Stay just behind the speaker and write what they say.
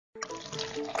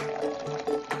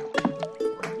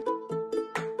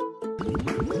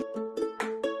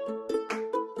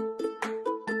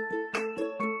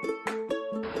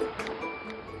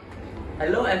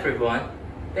Hello everyone,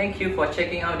 thank you for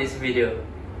checking out this video.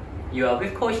 You are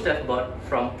with Coach Deathbot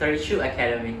from 32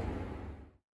 Academy.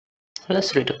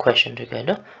 Let's read the question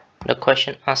together. The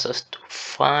question asks us to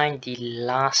find the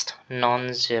last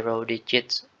non-zero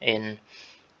digits in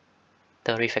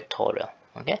 30 factorial.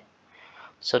 Okay,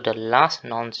 so the last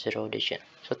non-zero digit.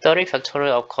 So 30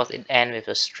 factorial, of course, it ends with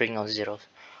a string of zeros.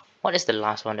 What is the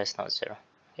last one that's not zero?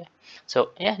 Okay,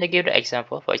 so yeah, they give the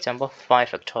example. For example, 5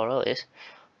 factorial is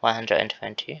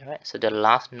 120, right? So the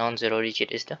last non-zero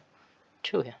digit is the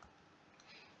 2 here.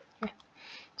 Okay.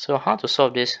 So how to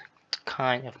solve this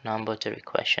kind of number theory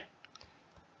question?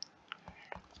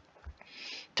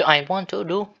 So I want to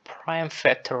do prime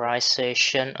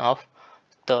factorization of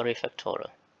 30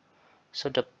 factorial. So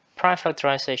the prime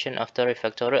factorization of 30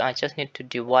 factorial, I just need to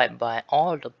divide by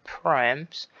all the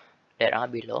primes that are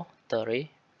below 30,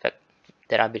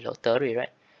 right?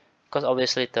 Because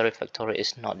obviously 30 factorial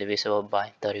is not divisible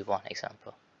by 31,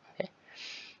 example. Okay,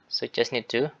 so just need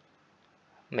to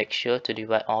make sure to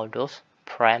divide all those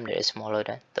prime that is smaller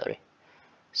than 30.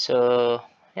 So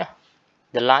yeah,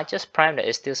 the largest prime that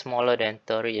is still smaller than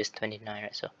 30 is 29,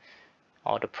 right? So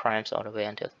all the primes all the way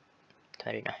until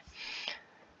 29.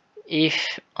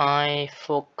 If I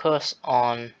focus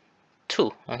on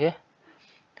 2, okay,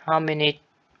 how many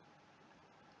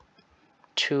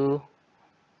 2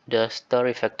 does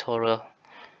 30 factorial,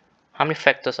 how many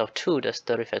factors of 2 does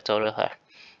 30 factorial have?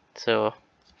 So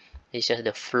it's just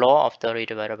the floor of 30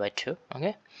 divided by 2,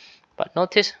 okay? But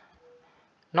notice,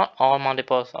 not all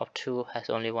multiples of 2 has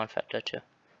only one factor 2.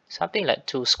 Something like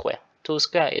 2 square. 2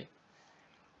 square,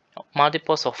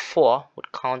 multiples of 4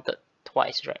 would count it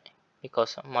twice, right?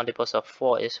 Because multiples of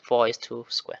 4 is 2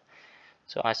 square.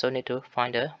 So I still need to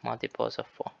find the multiples of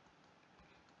 4.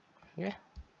 Okay,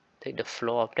 take the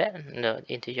floor of that, the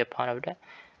integer part of that.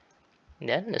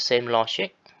 Then the same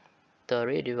logic,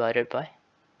 30 divided by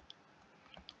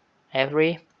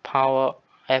every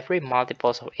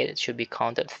multiples of 8 should be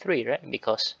counted 3, right?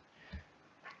 Because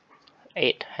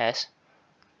 8 has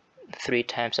 3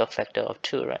 times of factor of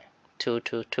 2, right? 2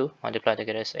 multiplied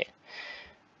together is 8.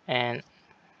 And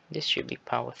this should be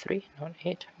power 3, not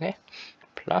 8, okay?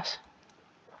 Plus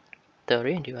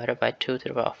 30 divided by 2 to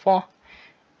the power 4.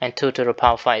 And 2 to the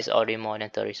power 5 is already more than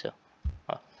 30, so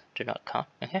do not count,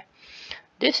 okay?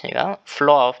 This,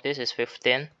 floor of this is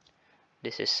 15.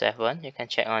 This is 7. You can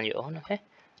check on your own, okay?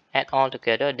 Add all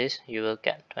together, this you will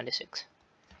get 26.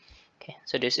 Okay,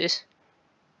 so this is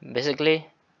basically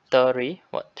 30.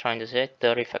 What trying to say?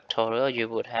 30 factorial. You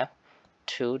would have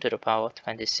 2 to the power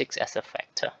 26 as a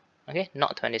factor. Okay,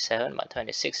 not 27, but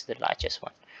 26 is the largest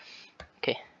one.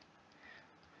 Okay.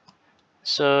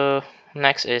 So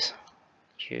next is,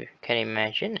 you can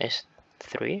imagine, is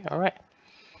 3. All right.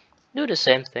 Do the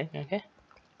same thing. Okay.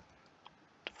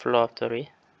 Floor of 30.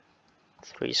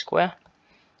 3 square.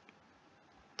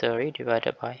 30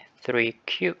 divided by 3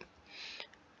 cubed.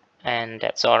 And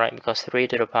that's alright because 3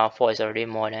 to the power 4 is already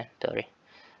more than 30.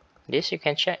 This you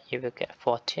can check, you will get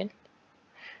 14.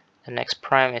 The next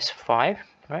prime is 5,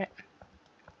 right?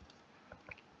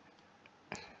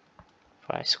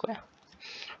 5 square.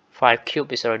 5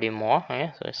 cubed is already more,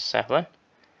 okay? So it's 7.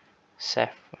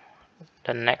 7.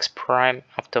 The next prime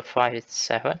after 5 is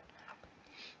 7.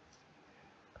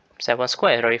 7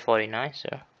 square is already 49,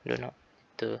 so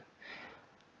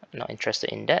not interested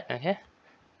in that, okay?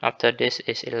 After this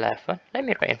is 11. Let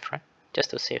me write in front just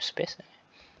to save space.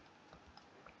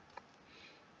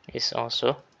 It's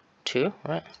also 2,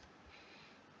 right?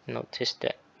 Notice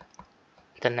that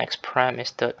the next prime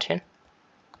is 13.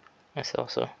 It's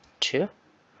also 2.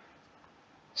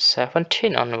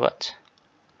 17 onwards.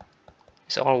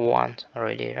 It's all 1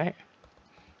 already, right?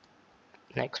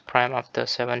 Next prime after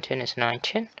 17 is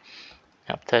 19.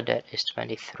 After that is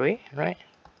 23, right?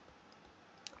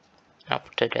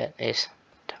 After that is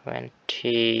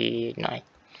 29.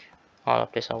 All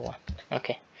of these are 1.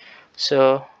 Okay,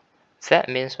 so that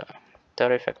means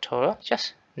 30 factorial.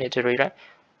 Just need to rewrite.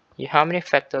 How many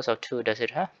factors of 2 does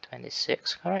it have?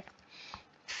 26, correct?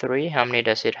 3, how many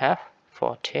does it have?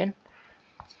 14.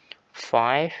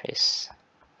 5 is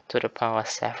to the power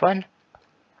 7.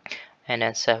 And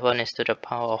then 7 is to the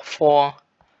power 4.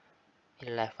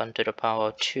 11 to the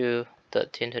power 2.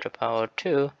 13 to the power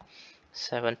 2.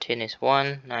 17 is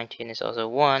 1, 19 is also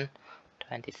 1,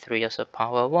 23 also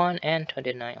power 1, and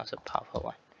 29 also power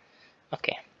 1.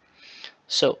 Okay,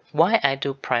 so why I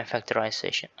do prime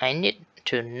factorization? I need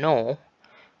to know,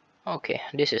 okay,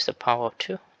 this is the power of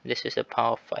 2, this is the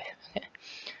power of 5. Okay,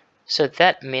 so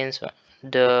that means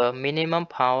the minimum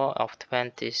power of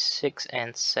 26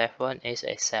 and 7 is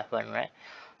a 7, right?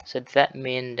 So that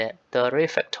means that 30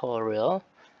 factorial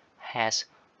has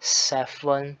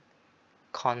 7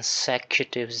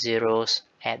 consecutive zeros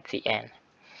at the end.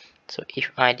 So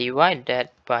if I divide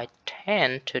that by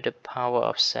 10 to the power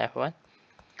of 7,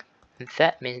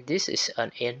 that means this is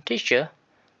an integer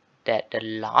that the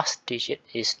last digit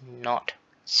is not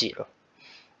 0.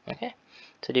 Okay,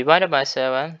 so divided by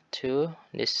 7 to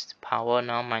this power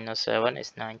now minus 7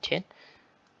 is 19.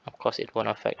 Of course it won't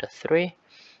affect the 3.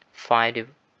 5 to the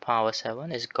power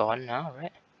 7 is gone now,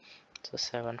 right? So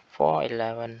 7, 4,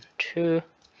 11, 2,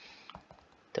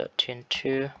 13,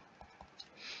 2,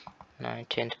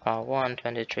 19 to the power 1,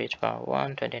 23 to the power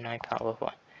 1, 29 to the power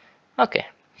 1. Okay,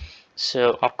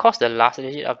 so of course the last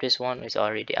digit of this one is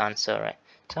already the answer, right?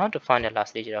 So how to find the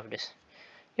last digit of this?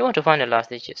 You want to find the last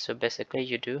digit, so basically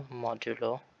you do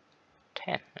modulo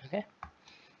 10, okay?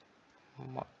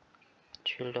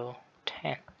 Modulo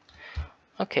 10.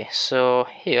 Okay, so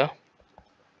here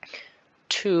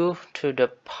 2 to the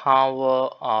power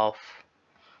of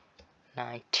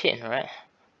 19, right?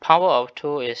 Power of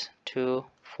 2 is 2,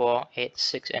 4, 8,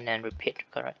 6, and then repeat,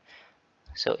 correct?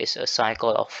 So it's a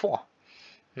cycle of 4.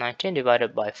 19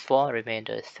 divided by 4,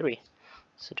 remainder is 3.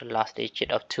 So the last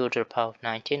digit of 2 to the power of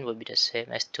 19 will be the same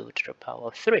as 2 to the power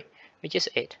of 3, which is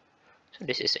 8. So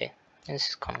this is 8. This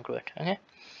is congruent, okay?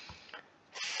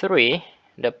 3,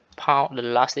 the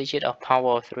last digit of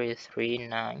power of 3 is 3,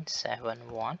 9,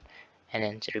 7, 1, and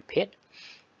then repeat.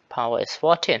 Power is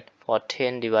 14.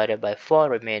 14 divided by 4,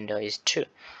 remainder is 2.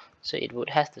 So it would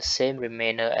have the same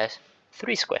remainder as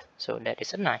 3 squared. So that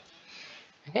is a 9.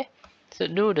 Okay, so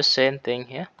do the same thing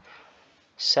here.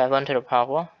 7 to the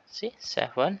power, see,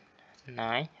 7,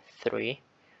 9, 3,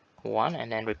 1,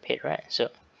 and then repeat, right? So,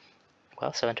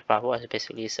 well, 7 to the power is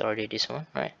basically is already this one,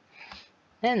 right?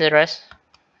 And the rest,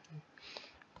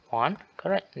 1,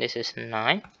 correct? This is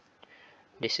 9.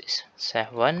 This is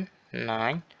 7,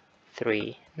 9,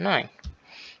 3, 9.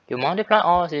 You multiply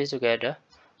all of these together.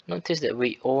 Notice that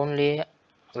we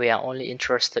are only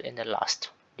interested in the last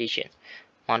digit.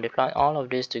 Multiply all of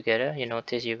these together, you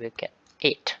notice you will get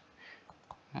 8.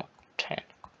 10.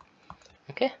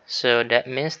 Okay, so that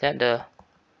means that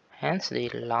hence the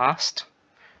last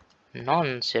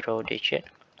non-zero digit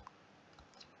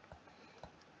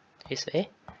is a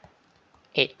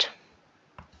 8.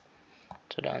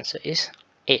 So the answer is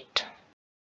 8.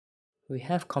 We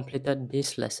have completed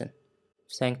this lesson.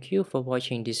 Thank you for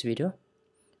watching this video.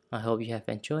 I hope you have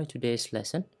enjoyed today's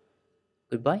lesson.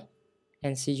 Goodbye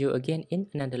and see you again in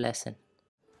another lesson.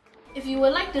 If you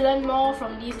would like to learn more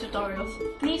from these tutorials,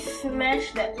 please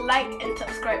smash that like and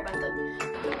subscribe button.